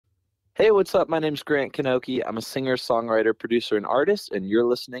Hey, what's up? My name's Grant Kanoki. I'm a singer, songwriter, producer, and artist, and you're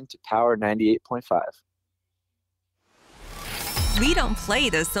listening to Power 98.5. We don't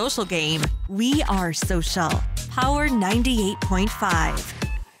play the social game. We are social. Power 98.5.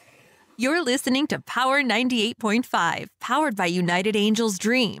 You're listening to Power 98.5, powered by United Angels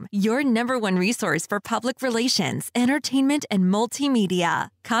Dream, your #1 resource for public relations, entertainment, and multimedia.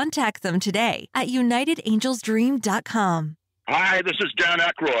 Contact them today at unitedangelsdream.com. Hi, this is Dan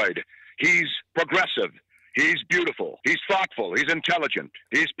Aykroyd. He's progressive. He's beautiful. He's thoughtful. He's intelligent.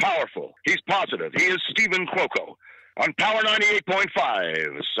 He's powerful. He's positive. He is Stephen Cuoco on Power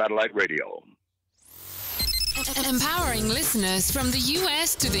 98.5 Satellite Radio. Empowering listeners from the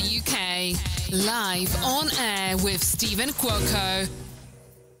US to the UK. Live on air with Stephen Cuoco.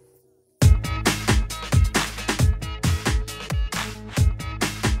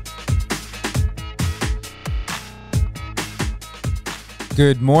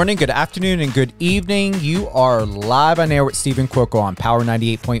 Good morning, good afternoon, and good evening. You are live on air with Stephen Cuoco on Power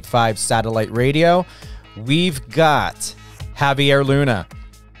 98.5 Satellite Radio. We've got Javier Luna.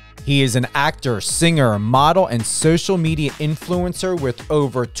 He is an actor, singer, model, and social media influencer with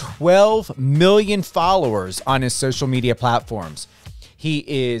over 12 million followers on his social media platforms. He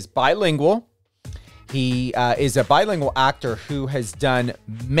is bilingual. He is a bilingual actor who has done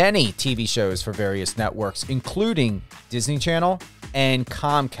many TV shows for various networks, including Disney Channel and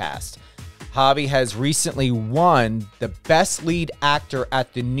Comcast. Javi has recently won the Best Lead Actor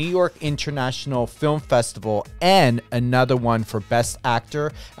at the New York International Film Festival and another one for Best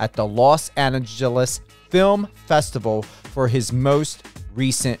Actor at the Los Angeles Film Festival for his most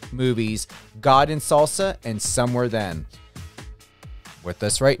recent movies, God and Salsa and Somewhere Then. With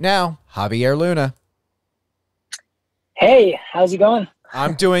us right now, Javier Luna. Hey, how's it going?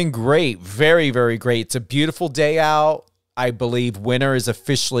 I'm doing great. Very, very great. It's a beautiful day out. I believe winter is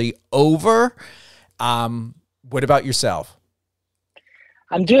officially over. What about yourself?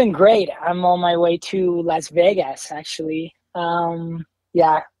 I'm doing great. I'm on my way to Las Vegas, actually.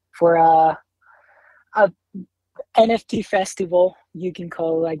 For a NFT festival, you can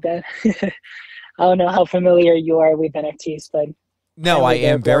call it like that. I don't know how familiar you are with NFTs, but no, I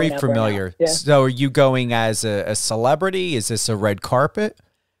am very familiar. Yeah. So are you going as a celebrity? Is this a red carpet?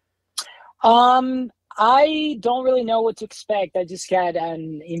 I don't really know what to expect. I just got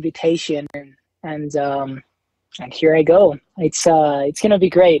an invitation and here I go. It's gonna be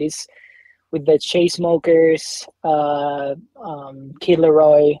great. It's with the Chainsmokers, Kid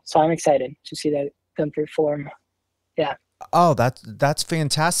Laroi. So I'm excited to see them perform. Yeah. Oh, that's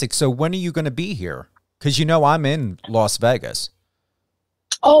fantastic. So when are you going to be here? Because I'm in Las Vegas.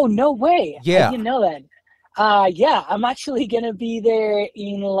 Oh, no way. Yeah. I didn't know that. I'm actually going to be there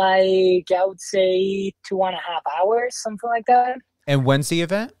in I would say 2.5 hours, something like that. And when's the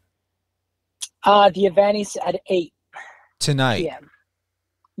event? The event is at 8 tonight. p.m.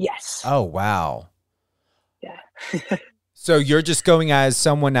 Yes. Oh, wow. Yeah. So you're just going as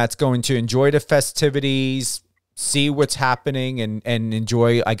someone that's going to enjoy the festivities, see what's happening, and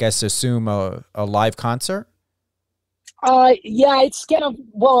enjoy, I guess, assume a live concert? It's kind of,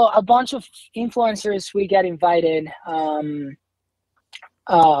 a bunch of influencers we get invited I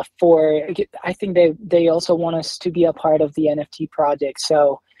think they also want us to be a part of the NFT project.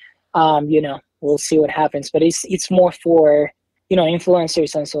 So, we'll see what happens, but it's more for,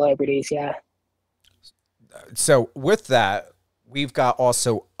 influencers and celebrities. Yeah. So with that, we've got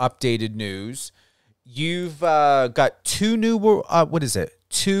also updated news. You've got two new,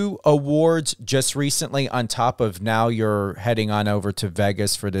 two awards just recently on top of now you're heading on over to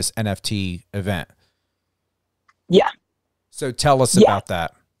Vegas for this NFT event. Yeah. So tell us about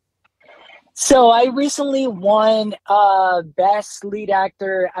that. So I recently won Best Lead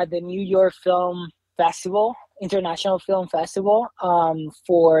Actor at the New York Film Festival, International Film Festival,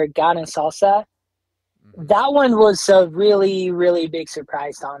 for God and Salsa. That one was a really, really big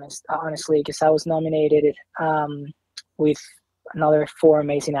surprise, honestly, because I was nominated with another 4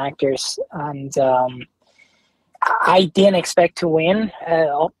 amazing actors, and I didn't expect to win.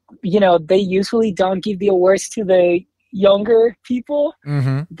 They usually don't give the awards to the younger people,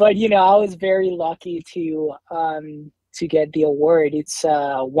 but I was very lucky to get the award. It's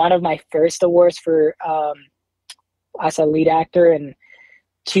one of my first awards for as a lead actor, and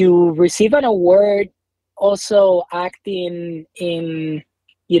to receive an award also acting in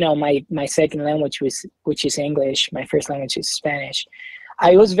my second language, which is English. My first language is Spanish.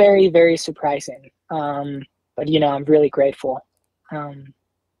 I was very, very surprising. But I'm really grateful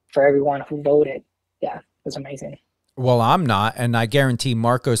for everyone who voted. Yeah, it was amazing. Well, I'm not, and I guarantee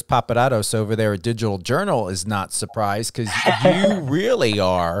Marcos Papadatos over there at Digital Journal is not surprised, because you really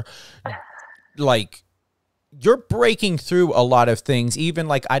are, like, you're breaking through a lot of things. Even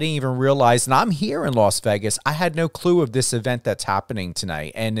like I didn't even realize, and I'm here in Las Vegas. I had no clue of this event that's happening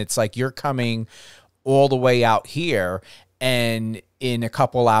tonight, and it's like you're coming all the way out here, and in a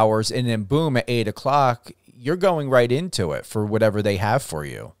couple hours, and then boom, at 8 o'clock, you're going right into it for whatever they have for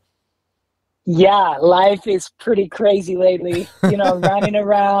you. Yeah, life is pretty crazy lately. You know, running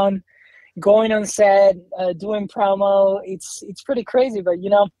around, going on set, doing promo. It's pretty crazy, but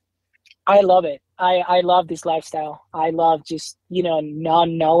you know, I love it. I love this lifestyle. I love just, you know, not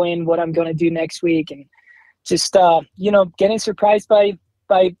knowing what I'm gonna do next week, and just you know, getting surprised by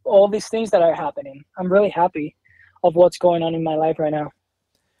all these things that are happening. I'm really happy of what's going on in my life right now.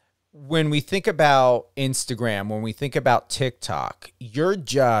 When we think about Instagram, when we think about TikTok, you're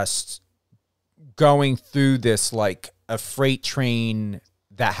just going through this like a freight train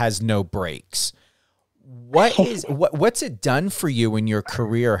that has no brakes. What's it done for you in your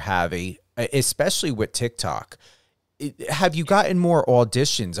career, Javi, especially with TikTok? Have you gotten more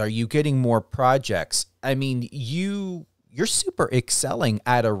auditions? Are you getting more projects? I mean, you're super excelling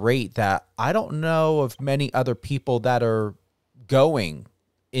at a rate that I don't know of many other people that are going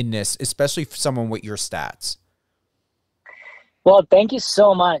in this, especially for someone with your stats. Well, thank you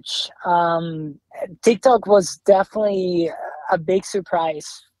so much. TikTok was definitely a big surprise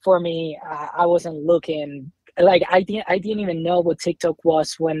for me. I wasn't looking, like I didn't even know what TikTok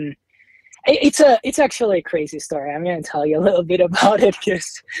was when it's actually a crazy story. I'm going to tell you a little bit about it,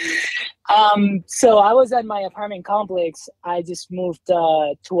 because so I was at my apartment complex. I just moved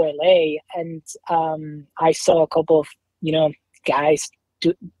to LA, and I saw a couple of, you know, guys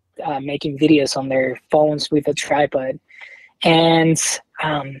making videos on their phones with a tripod. And,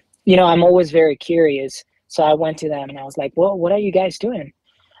 you know, I'm always very curious. So I went to them and I was like, well, what are you guys doing?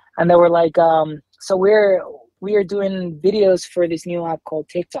 And they were like, so we are doing videos for this new app called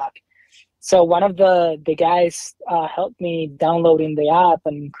TikTok. So one of the guys helped me downloading the app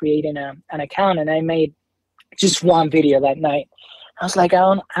and creating an account. And I made just one video that night. I was like,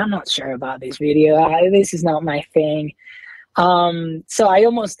 I'm not sure about this video. This is not my thing. So I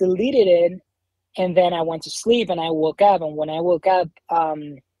almost deleted it. And then I went to sleep and I woke up. And when I woke up,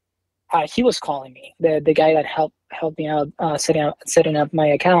 he was calling me, the guy that helped me out setting up my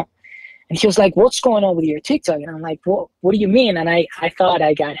account. And he was like, what's going on with your TikTok? And I'm like, what do you mean? And I thought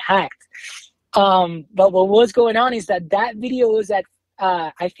I got hacked. But what was going on is that video was at,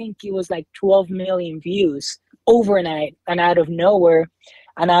 I think it was like 12 million views overnight and out of nowhere.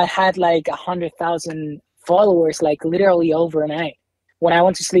 And I had like 100,000 followers, like literally overnight. When I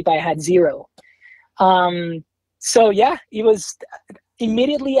went to sleep, I had 0. So yeah, it was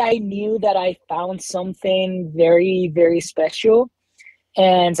immediately I knew that I found something very, very special,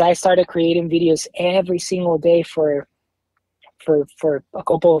 and I started creating videos every single day for a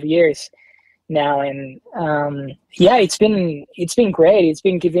couple of years now. And, yeah, it's been great. It's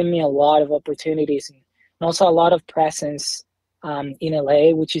been giving me a lot of opportunities and also a lot of presence, in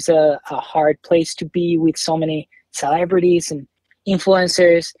LA, which is a hard place to be with so many celebrities and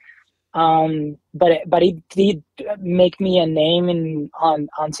influencers. But it did make me a name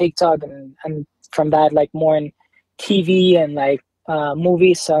on TikTok, and from that, like more in TV and like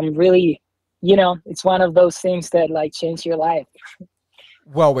movies. So I'm really, you know, it's one of those things that like change your life.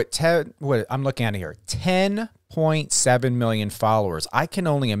 Well, with I'm looking at it here, 10.7 million followers. I can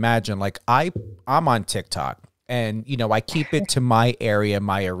only imagine, like I'm on TikTok, and you know, I keep it to my area,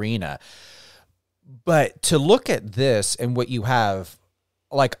 my arena. But to look at this and what you have,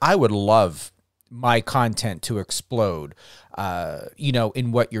 like, I would love my content to explode, you know,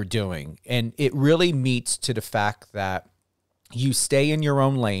 in what you're doing. And it really meets to the fact that you stay in your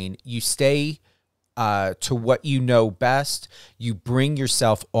own lane, you stay to what you know best, you bring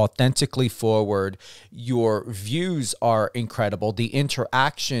yourself authentically forward, your views are incredible, the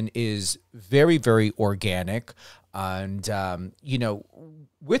interaction is very, very organic. And, you know,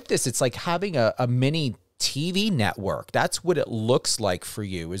 with this, it's like having a mini TV network. That's what it looks like for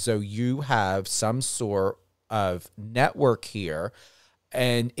you, as though you have some sort of network here.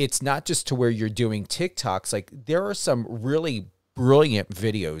 And it's not just to where you're doing TikToks. Like, there are some really brilliant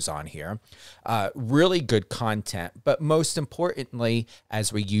videos on here, really good content. But most importantly,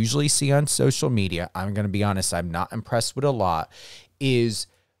 as we usually see on social media, I'm going to be honest, I'm not impressed with a lot, is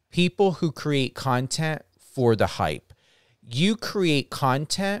people who create content for the hype. You create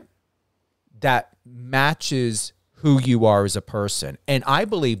content that matches who you are as a person. And I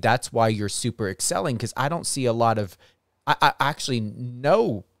believe that's why you're super excelling, because I don't see a lot of, I actually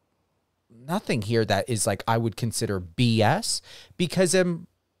know nothing here that is like I would consider BS because I'm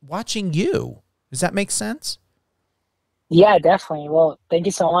watching you. Does that make sense? Yeah, definitely. Well, thank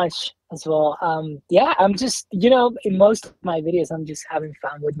you so much as well. Yeah, I'm just, in most of my videos, I'm just having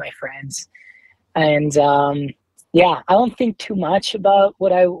fun with my friends. And yeah, I don't think too much about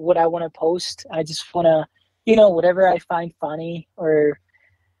what I want to post. I just want to, whatever I find funny, or,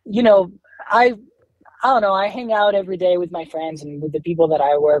 you know, I I don't know, I hang out every day with my friends and with the people that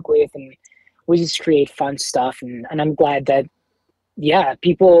I work with, and we just create fun stuff, and I'm glad that, yeah,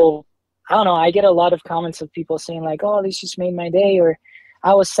 people, I don't know, I get a lot of comments of people saying like, "Oh, this just made my day," or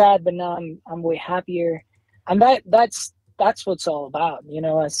 "I was sad, but now I'm way happier." And that's what it's all about,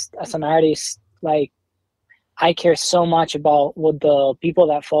 as an artist. Like, I care so much about what the people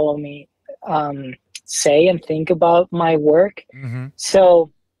that follow me say and think about my work. Mm-hmm.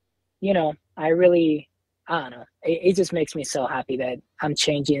 So, I really, I don't know. It just makes me so happy that I'm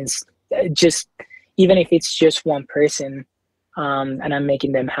changing, just even if it's just one person, and I'm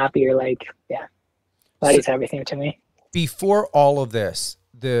making them happier. Like, yeah, that is everything to me. Before all of this,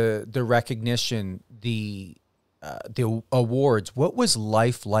 the recognition, the awards, what was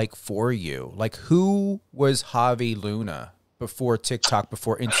life like for you? Like, who was Javi Luna before TikTok,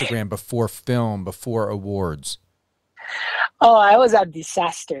 before Instagram, before film, before awards? Oh, I was a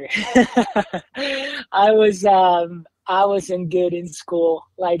disaster. I wasn't good in school.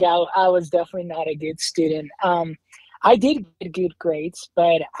 Like, I was definitely not a good student. I did get good grades,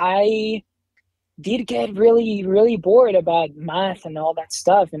 but I did get really, really bored about math and all that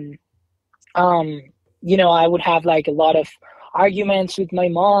stuff. And I would have like a lot of arguments with my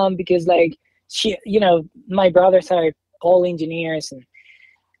mom because, like, my brothers are all engineers, and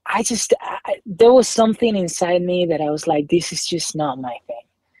there was something inside me that I was like, this is just not my thing.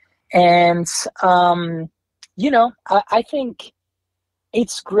 And, I think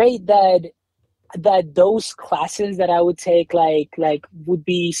it's great that those classes that I would take, like would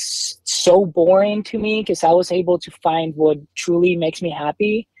be so boring to me, because I was able to find what truly makes me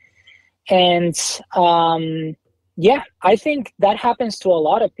happy. And, yeah, I think that happens to a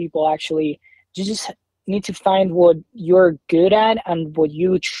lot of people, actually. You just need to find what you're good at and what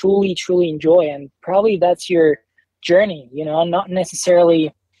you truly, truly enjoy. And probably that's your journey, not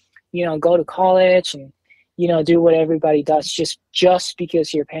necessarily, go to college and, do what everybody does just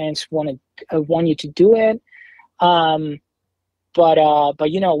because your parents want you to do it. But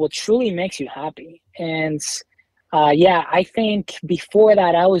what truly makes you happy. And, yeah, I think before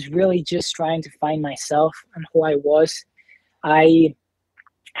that, I was really just trying to find myself and who I was. I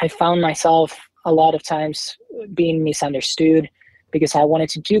found myself a lot of times being misunderstood because I wanted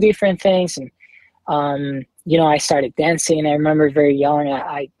to do different things. And, I started dancing. I remember very young,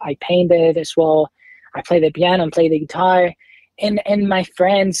 I painted as well. I played the piano and played the guitar. And my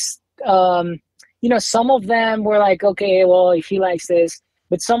friends, some of them were like, okay, well, if he likes this,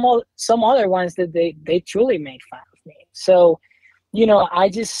 but some other ones that they truly made fun of me. So,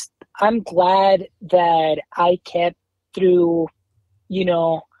 I'm glad that I kept through,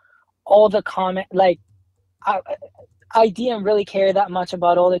 all the comment, like, I didn't really care that much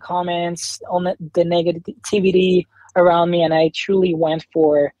about all the comments on the negativity around me, and I truly went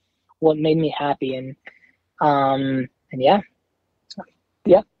for what made me happy. And yeah.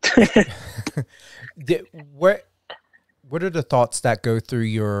 What are the thoughts that go through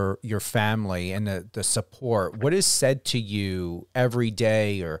your family and the support? What is said to you every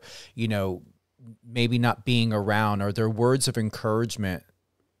day, or, maybe not being around? Are there words of encouragement,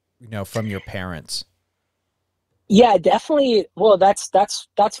 from your parents? Yeah, definitely. Well, that's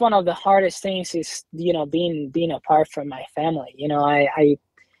one of the hardest things is, being apart from my family.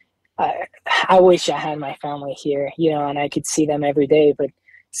 I wish I had my family here, and I could see them every day. But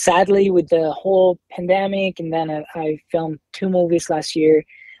sadly, with the whole pandemic, and then I filmed 2 movies last year,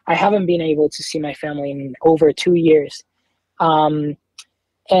 I haven't been able to see my family in over 2 years. And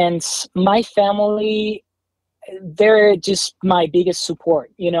my family, they're just my biggest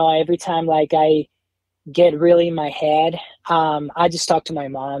support. Every time, like, I get really in my head, I just talk to my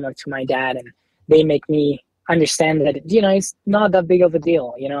mom or to my dad, and they make me understand that, it's not that big of a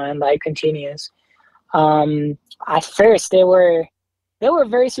deal, and life continues. At first, they were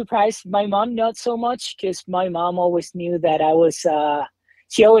very surprised. My mom, not so much, because my mom always knew that I was,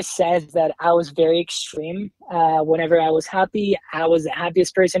 she always says that I was very extreme. Whenever I was happy, I was the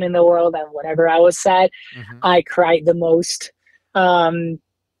happiest person in the world. And whenever I was sad, I cried the most,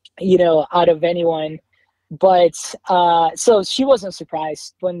 out of anyone. But, so she wasn't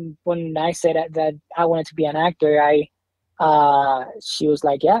surprised when I said that I wanted to be an actor. She was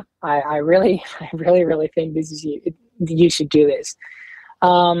like, yeah, I really, really, really think this is you should do this.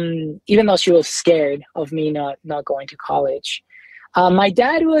 even though she was scared of me not going to college. My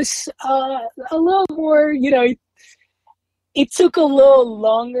dad was a little more, it took a little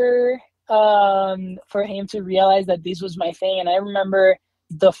longer for him to realize that this was my thing. And I remember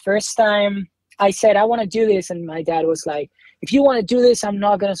the first time I said, I want to do this. And my dad was like, if you want to do this, I'm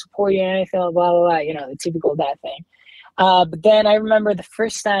not going to support you or anything, blah, blah, blah, the typical dad thing. But then I remember the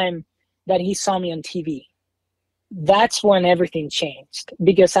first time that he saw me on TV. That's when everything changed,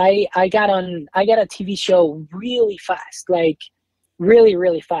 because I got a TV show really fast, like really,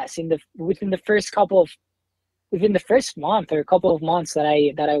 really fast within the first month or a couple of months that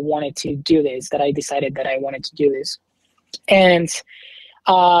I wanted to do this, that I decided that I wanted to do this. And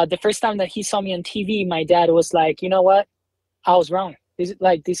the first time that he saw me on TV, my dad was like, you know what? I was wrong. This,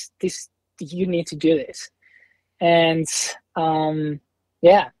 you need to do this. And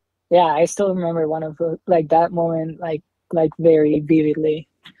yeah, I still remember one of that moment, like very vividly.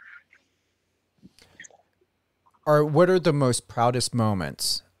 What are the most proudest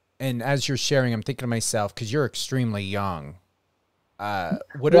moments? And as you're sharing, I'm thinking to myself, because you're extremely young.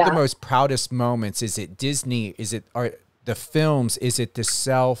 What are the most proudest moments? Is it Disney? Are the films? Is it the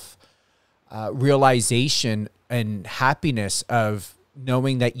self realization and happiness of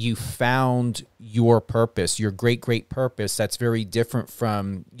knowing that you found your purpose, your great purpose? That's very different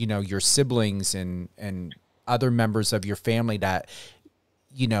from, your siblings and other members of your family that,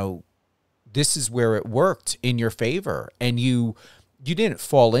 this is where it worked in your favor and you didn't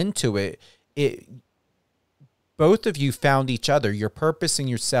fall into it. Both of you found each other. Your purpose and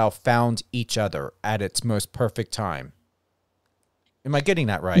yourself found each other at its most perfect time. Am I getting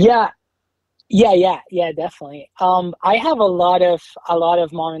that right? Yeah, definitely. I have a lot of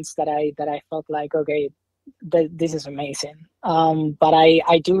moments that I felt like, okay, this is amazing. But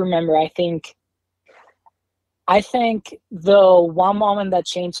I do remember, I think the one moment that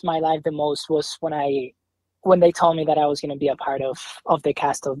changed my life the most was when they told me that I was going to be a part of the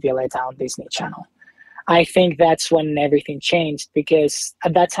cast of Violeta on Disney Channel. I think that's when everything changed, because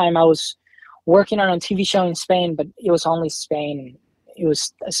at that time I was working on a TV show in Spain, but it was only Spain. It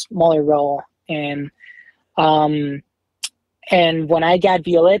was a smaller role. And when I got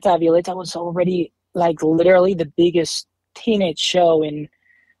Violeta was already literally the biggest teenage show in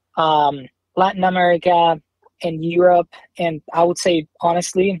Latin America and Europe, and I would say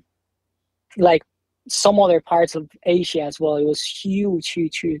honestly, some other parts of Asia as well. It was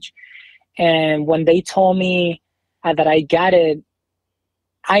huge. And when they told me that I got it,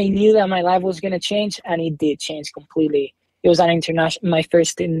 I knew that my life was going to change, and it did change completely. It was my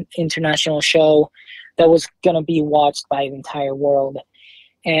first international show that was going to be watched by the entire world.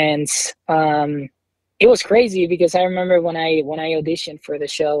 And it was crazy, because I remember when I auditioned for the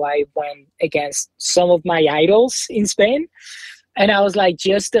show, I went against some of my idols in Spain. And I was like,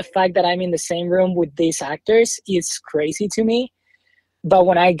 just the fact that I'm in the same room with these actors is crazy to me. But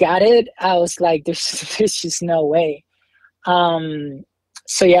when I got it, I was like, there's just no way.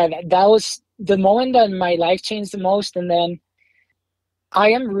 So yeah, that was the moment that my life changed the most. And then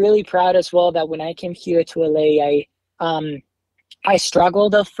I am really proud as well that when I came here to LA, I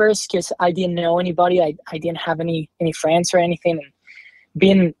struggled at first because I didn't know anybody. I didn't have any friends or anything. And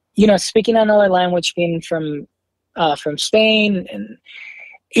being, speaking another language, being from Spain, and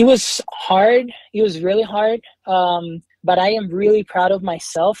it was hard. It was really hard. But I am really proud of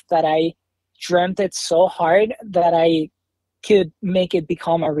myself that I dreamt it so hard that I could make it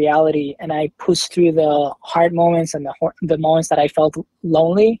become a reality. And I pushed through the hard moments and the moments that I felt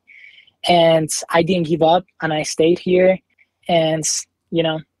lonely. And I didn't give up, and I stayed here. And,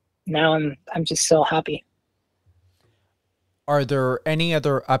 now I'm just so happy. Are there any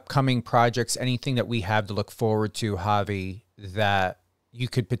other upcoming projects, anything that we have to look forward to, Javi, that you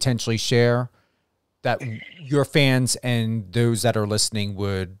could potentially share that your fans and those that are listening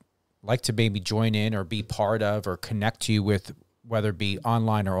would like to maybe join in or be part of or connect to you with, whether it be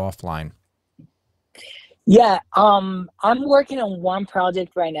online or offline? Yeah, I'm working on one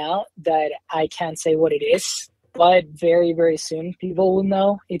project right now that I can't say what it is, but very, very soon people will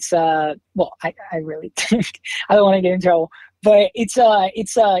know. It's I really think I don't want to get in trouble, but it's a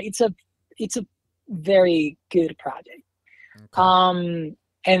very good project. Okay.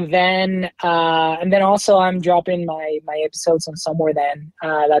 And then also I'm dropping my episodes on Somewhere Then.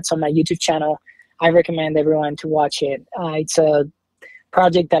 That's on my YouTube channel. I recommend everyone to watch it. It's a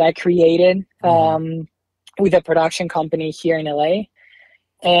project that I created with a production company here in LA,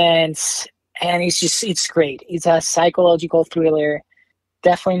 and it's great. It's a psychological thriller.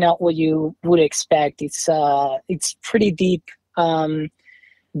 Definitely not what you would expect. It's pretty deep. The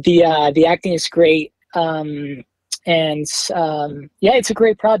acting is great. And yeah, it's a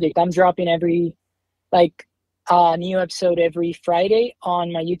great project. I'm dropping every new episode every Friday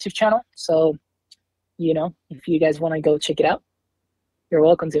on my YouTube channel. So, if you guys want to go check it out, you're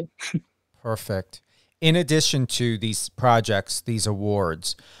welcome to. Perfect. In addition to these projects, these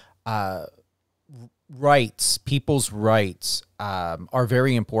awards, people's rights are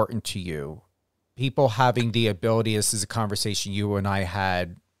very important to you. People having the ability, this is a conversation you and I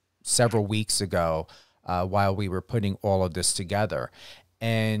had several weeks ago while we were putting all of this together.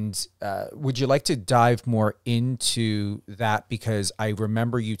 And would you like to dive more into that? Because I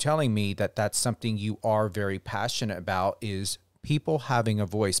remember you telling me that that's something you are very passionate about, is people having a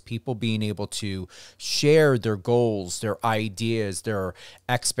voice, people being able to share their goals, their ideas, their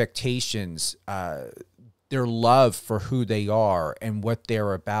expectations, their love for who they are and what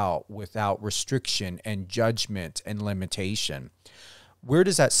they're about without restriction and judgment and limitation. Where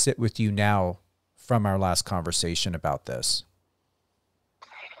does that sit with you now from our last conversation about this?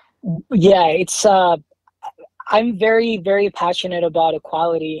 Yeah, I'm very, very passionate about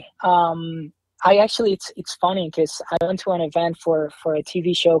equality. It's funny because I went to an event for a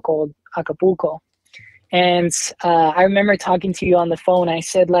TV show called Acapulco. And I remember talking to you on the phone. I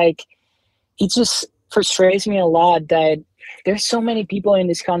said, like, it just frustrates me a lot that there's so many people in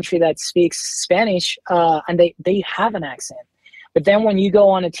this country that speaks Spanish and they have an accent. But then when you go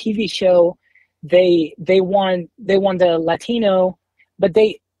on a TV show, they want the Latino, but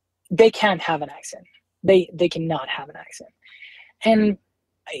they can't have an accent. They cannot have an accent. And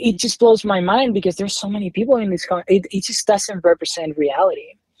it just blows my mind because there's so many people in this country. It just doesn't represent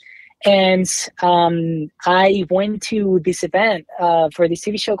reality. And I went to this event for this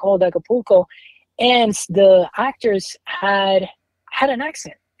TV show called Acapulco, and the actors had an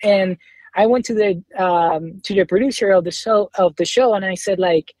accent. And I went to the producer of the show, and I said,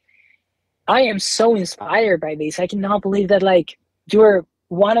 like, I am so inspired by this. I cannot believe that, like, you're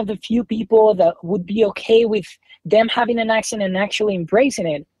one of the few people that would be okay with them having an accent and actually embracing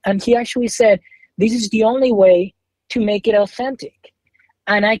it. And he actually said, this is the only way to make it authentic.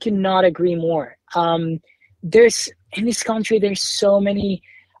 And I cannot agree more. In this country, there's so many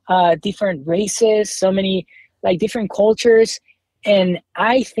different races, so many different cultures. And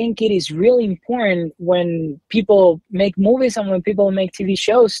I think it is really important when people make movies and when people make TV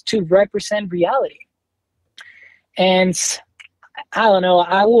shows to represent reality. And I don't know,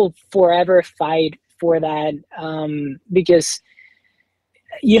 I will forever fight for that because,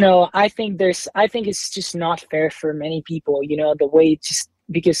 I think it's just not fair for many people, the way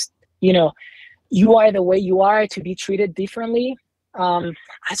because, you are the way you are to be treated differently. I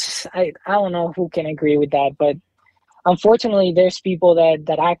don't know who can agree with that, but unfortunately there's people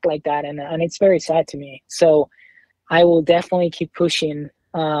that act like that, and it's very sad to me. So I will definitely keep pushing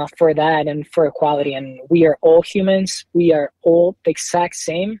for that and for equality. And we are all humans. We are all the exact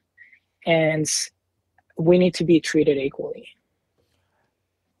same, and we need to be treated equally.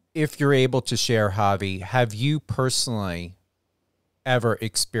 If you're able to share, Javi, have you personally ever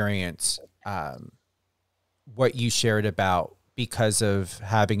experienced what you shared about because of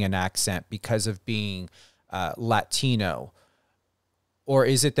having an accent, because of being Latino? Or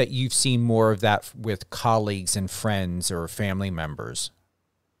is it that you've seen more of that with colleagues and friends or family members?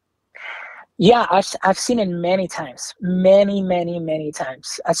 Yeah, I've seen it many times, many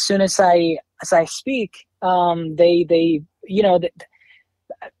times. As soon as I speak,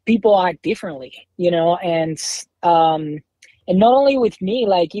 people act differently, and not only with me,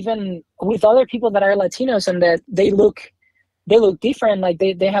 like even with other people that are Latinos and that they look different, like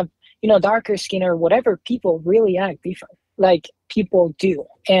they have darker skin or whatever. People really act different, like people do,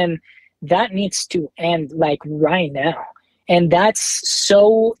 and that needs to end, like, right now. And that's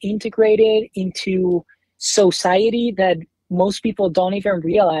so integrated into society that most people don't even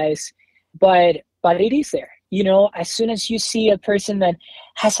realize, but it is there. As soon as you see a person that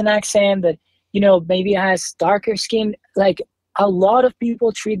has an accent, that maybe has darker skin, like, a lot of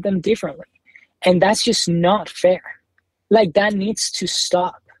people treat them differently, and that's just not fair. Like, that needs to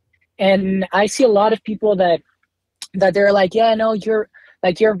stop. And I see a lot of people that they're like, yeah, no, you're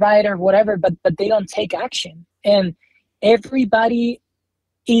right or whatever, but they don't take action. And everybody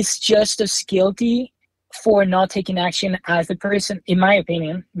is just as guilty for not taking action as the person, in my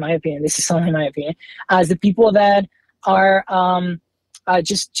opinion, this is only my opinion, as the people that are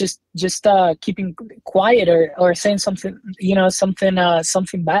just keeping quiet or saying something,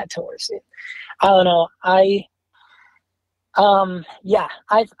 something bad towards it. I don't know.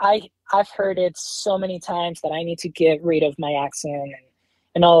 I've heard it so many times that I need to get rid of my accent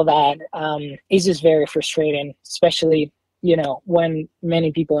and all of that. It's just very frustrating, especially, when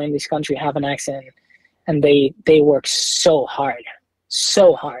many people in this country have an accent and they work so hard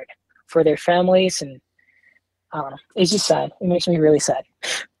for their families, and I don't know. It's just sad. It makes me really sad.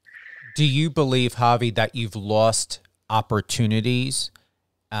 Do you believe, Javi, that you've lost opportunities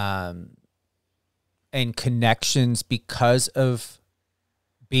and connections because of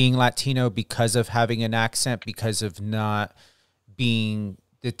being Latino, because of having an accent, because of not being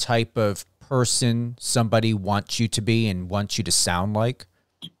the type of person somebody wants you to be and wants you to sound like?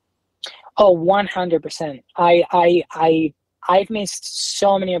 Oh, 100%. I've missed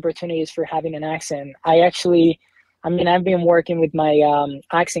so many opportunities for having an accent. I've been working with my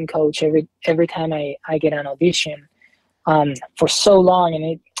accent coach every time I get an audition for so long,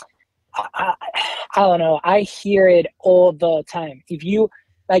 and I don't know. I hear it all the time. If you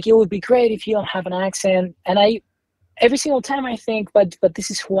like, it would be great if you don't have an accent. And every single time I think, but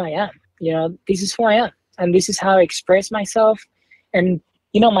this is who I am. This is who I am, and this is how I express myself. And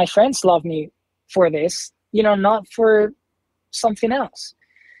my friends love me for this. Not for something else.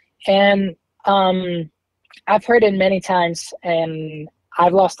 And I've heard it many times, and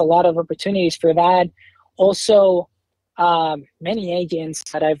I've lost a lot of opportunities for that. Also, many agents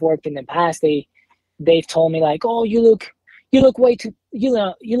that I've worked in the past, they've told me like, "Oh, you look way too, you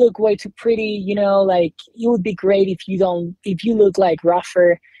look way too pretty. Like it would be great if you look like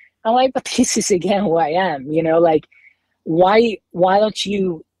rougher." I'm like, but this is again who I am. Like why don't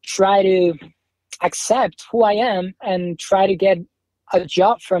you try to accept who I am and try to get a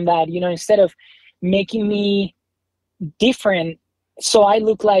job from that? Instead of making me different so I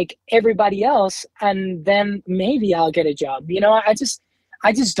look like everybody else, and then maybe I'll get a job. I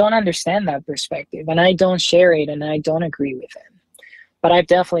just don't understand that perspective, and I don't share it, and I don't agree with it. But I've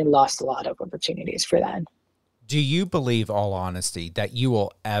definitely lost a lot of opportunities for that. Do you believe, all honesty, that you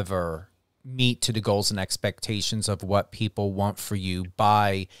will ever meet to the goals and expectations of what people want for you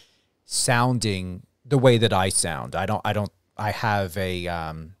by sounding the way that I sound? I have a,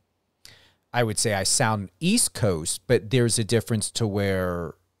 I would say I sound East Coast, but there's a difference to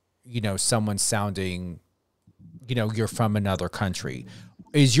where, someone's sounding, you're from another country.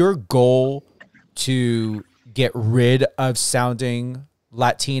 Is your goal to get rid of sounding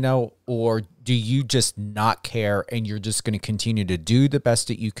Latino, or do you just not care and you're just going to continue to do the best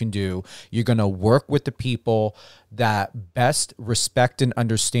that you can do? You're going to work with the people that best respect and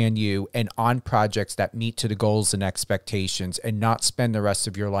understand you, and on projects that meet to the goals and expectations, and not spend the rest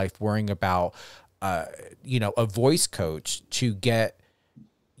of your life worrying about, a voice coach to get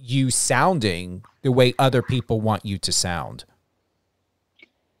you sounding the way other people want you to sound?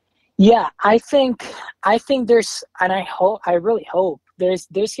 Yeah, I think there's, and I really hope there's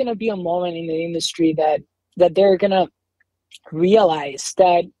going to be a moment in the industry that they're going to realize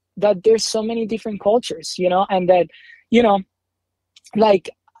that there's so many different cultures, and that,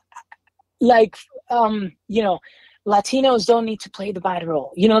 Latinos don't need to play the bad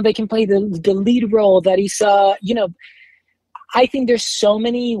role. They can play the lead role that is, I think there's so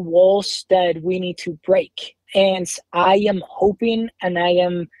many walls that we need to break. And I am hoping, and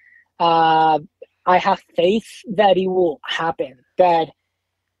I have faith that it will happen, that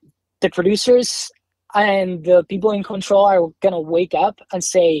the producers and the people in control are going to wake up and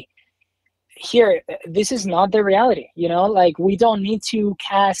say, here, this is not the reality. Like, we don't need to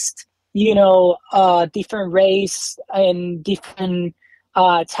cast, different race and different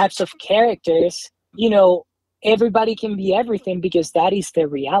types of characters. Everybody can be everything, because that is the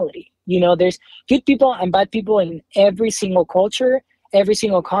reality. There's good people and bad people in every single culture, every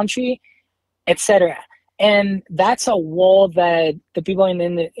single country, etc. And that's a wall that the people in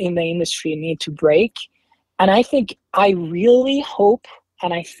the industry need to break. And I really hope,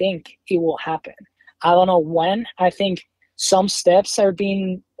 and I think it will happen. I don't know when. I think some steps are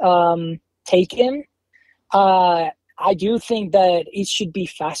being taken. I do think that it should be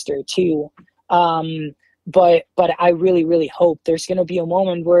faster too. But I really, really hope there's going to be a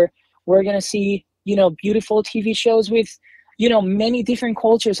moment where we're going to see, beautiful TV shows with, many different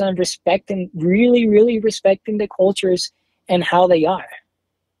cultures, and really, really respecting the cultures and how they are.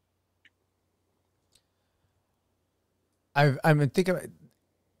 I'm thinking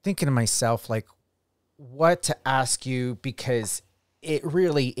to myself, like, what to ask you, because it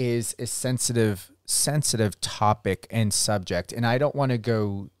really is a sensitive topic and subject, and I don't want to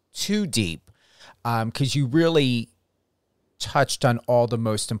go too deep, because you really touched on all the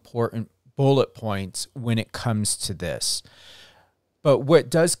most important bullet points when it comes to this. But what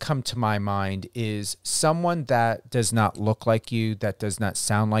does come to my mind is someone that does not look like you, that does not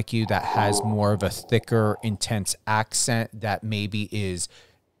sound like you, that has more of a thicker, intense accent, that maybe is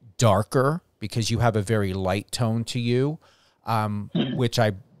darker, because you have a very light tone to you, which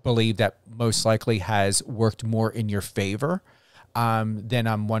I believe that most likely has worked more in your favor. Then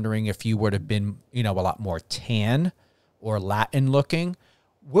I'm wondering if you would have been, a lot more tan or Latin looking.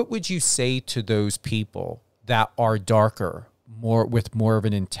 What would you say to those people that are darker, with more of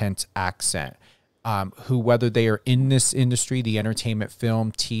an intense accent, who, whether they are in this industry, the entertainment,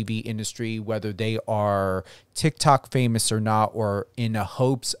 film, TV industry, whether they are TikTok famous or not, or in the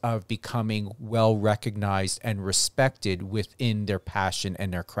hopes of becoming well recognized and respected within their passion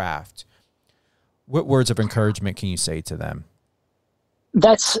and their craft? What words of encouragement can you say to them?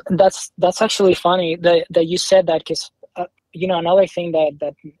 That's actually funny that you said that, because another thing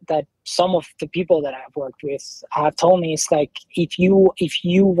that some of the people that I've worked with have told me is like, if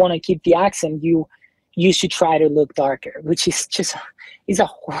you want to keep the accent, you should try to look darker, which is just is a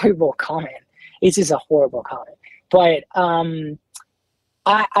horrible comment. It's just a horrible comment. But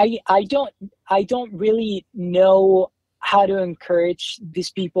I don't really know how to encourage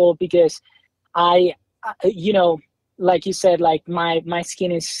these people, because like you said, like my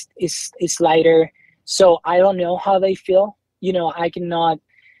skin is lighter, so I don't know how they feel. I cannot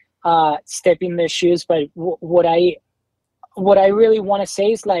step in their shoes, but what I really want to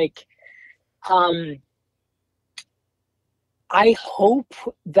say is like, I hope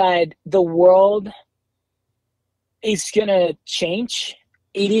that the world is gonna change.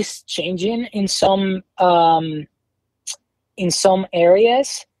 It is changing in some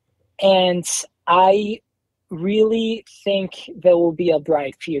areas, and I really think there will be a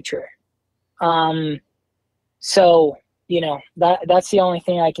bright future. So that's the only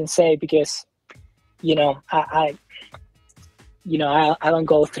thing I can say, because I don't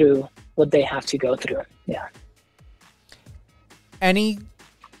go through what they have to go through. Yeah. Any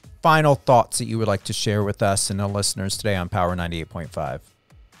final thoughts that you would like to share with us and the listeners today on Power 98.5?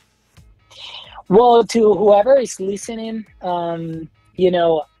 Well, to whoever is listening,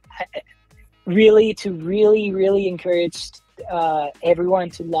 really encourage everyone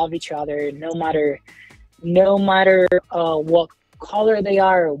to love each other, no matter what color they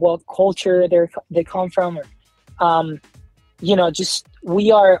are or what culture they come from. Just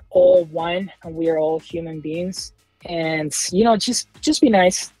we are all one, and we are all human beings. And just be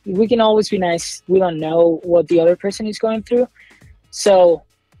nice. We can always be nice. We don't know what the other person is going through. So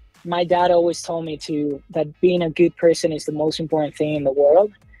my dad always told me that being a good person is the most important thing in the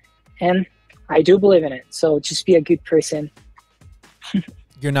world, and I do believe in it. So just be a good person.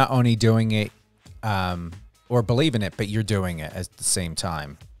 You're not only doing it or believe in it, but you're doing it at the same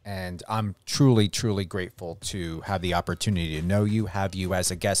time. And I'm truly, truly grateful to have the opportunity to know you, have you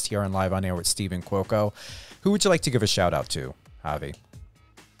as a guest here on Live on Air with Stephen Cuoco. Who would you like to give a shout out to, Javi?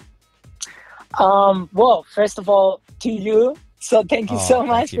 Well, first of all, to you. So thank you so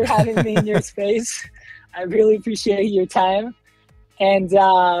much for having me in your space. I really appreciate your time. And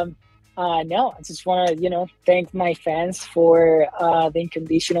I just want to, thank my fans for the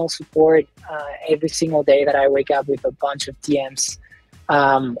unconditional support every single day that I wake up with a bunch of DMs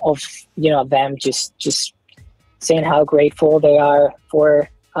of them just saying how grateful they are for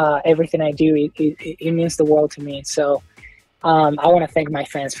everything I do. It means the world to me. So I want to thank my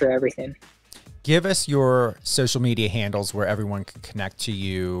fans for everything. Give us your social media handles where everyone can connect to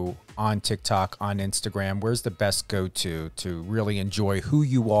you on TikTok, on Instagram. Where's the best go-to really enjoy who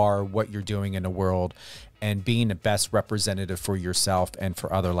you are, what you're doing in the world, and being the best representative for yourself and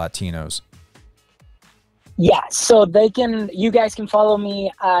for other Latinos? Yeah, so you guys can follow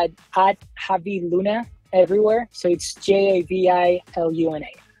me at Javi Luna everywhere. So it's JAVILUNA.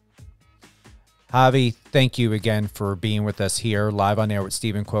 Javi, thank you again for being with us here live on air with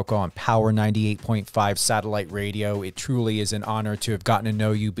Stephen Cuoco on Power 98.5 Satellite Radio. It truly is an honor to have gotten to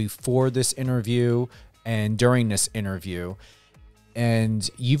know you before this interview and during this interview. And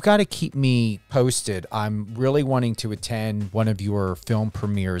you've got to keep me posted. I'm really wanting to attend one of your film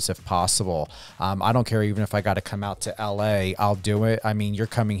premieres if possible. I don't care even if I got to come out to LA, I'll do it. I mean, you're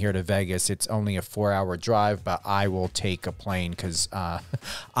coming here to Vegas. It's only a 4-hour drive, but I will take a plane because I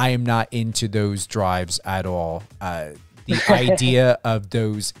am not into those drives at all. The idea of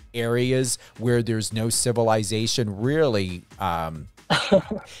those areas where there's no civilization really,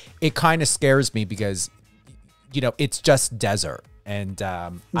 it kind of scares me because, it's just desert. And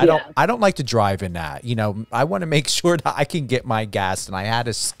I don't like to drive in that. I want to make sure that I can get my gas. And I had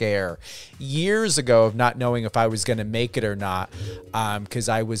a scare years ago of not knowing if I was going to make it or not, because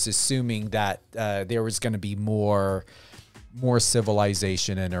I was assuming that there was going to be more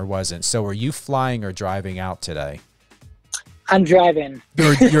civilization, and there wasn't. So are you flying or driving out today? I'm driving.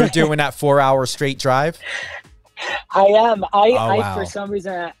 You're doing that 4-hour straight drive? I am. Wow. For some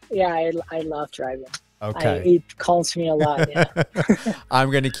reason, I love driving. Okay. It calms me a lot. Yeah. I'm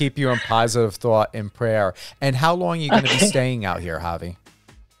going to keep you in positive thought and prayer. And how long are you going to be Okay. staying out here, Javi?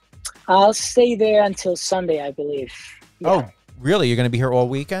 I'll stay there until Sunday, I believe. Yeah. Oh, really? You're going to be here all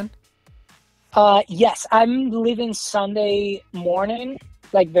weekend? Yes, I'm leaving Sunday morning,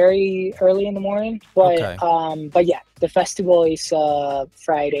 like very early in the morning. But Okay. but yeah, the festival is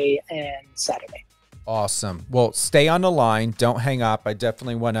Friday and Saturday. Awesome. Well, stay on the line. Don't hang up. I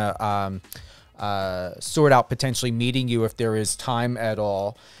definitely want to sort out potentially meeting you if there is time at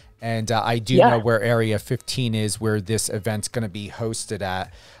all. And I do know where Area 15 is, where this event's going to be hosted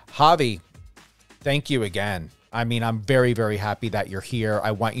at. Javi, thank you again. I mean, I'm very, very happy that you're here.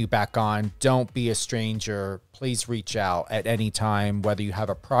 I want you back on. Don't be a stranger. Please reach out at any time, whether you have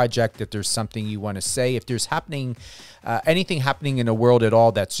a project, if there's something you want to say, if there's anything happening in the world at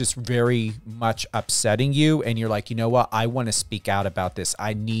all that's just very much upsetting you. And you're like, you know what? I want to speak out about this.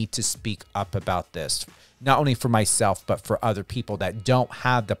 I need to speak up about this, not only for myself, but for other people that don't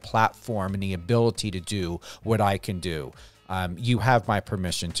have the platform and the ability to do what I can do. You have my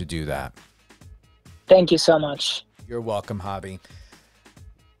permission to do that. Thank you so much. You're welcome, Javi.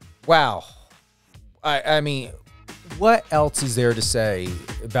 Wow. I mean, what else is there to say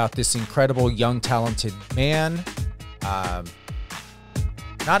about this incredible, young, talented man?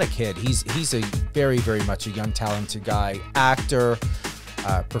 Not a kid. He's a very, very much a young, talented guy, actor,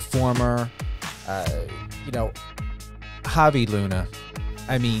 performer. You know, Javi Luna.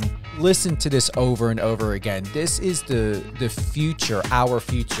 I mean, listen to this over and over again. This is the future, our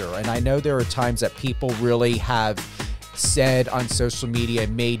future. And I know there are times that people really have said on social media,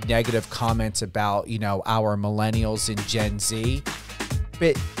 made negative comments about, you know, our millennials and Gen Z.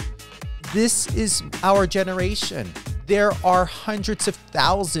 But this is our generation. There are hundreds of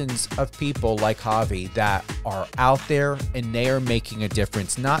thousands of people like Javi that are out there and they are making a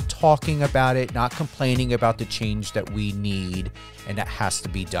difference, not talking about it, not complaining about the change that we need and that has to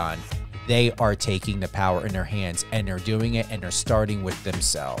be done. They are taking the power in their hands and they're doing it and they're starting with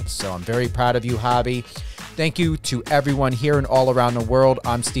themselves. So I'm very proud of you, Javi. Thank you to everyone here and all around the world.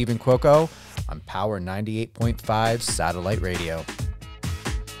 I'm Stephen Cuoco on Power 98.5 Satellite Radio.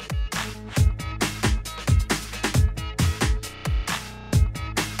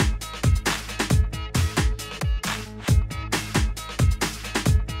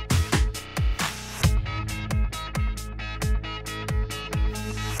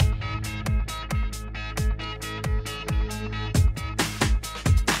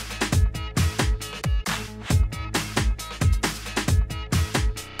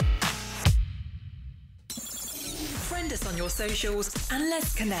 Friend us on your socials and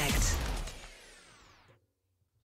let's connect.